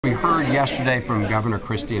We heard yesterday from Governor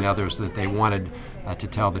Christie and others that they wanted to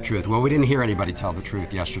tell the truth. Well, we didn't hear anybody tell the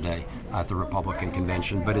truth yesterday at the Republican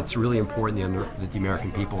convention, but it's really important that the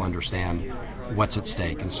American people understand what's at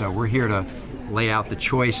stake. And so we're here to lay out the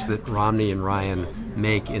choice that Romney and Ryan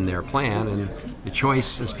make in their plan. And the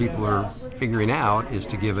choice, as people are figuring out, is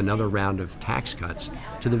to give another round of tax cuts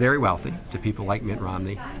to the very wealthy, to people like Mitt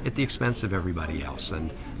Romney, at the expense of everybody else. And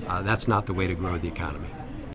that's not the way to grow the economy.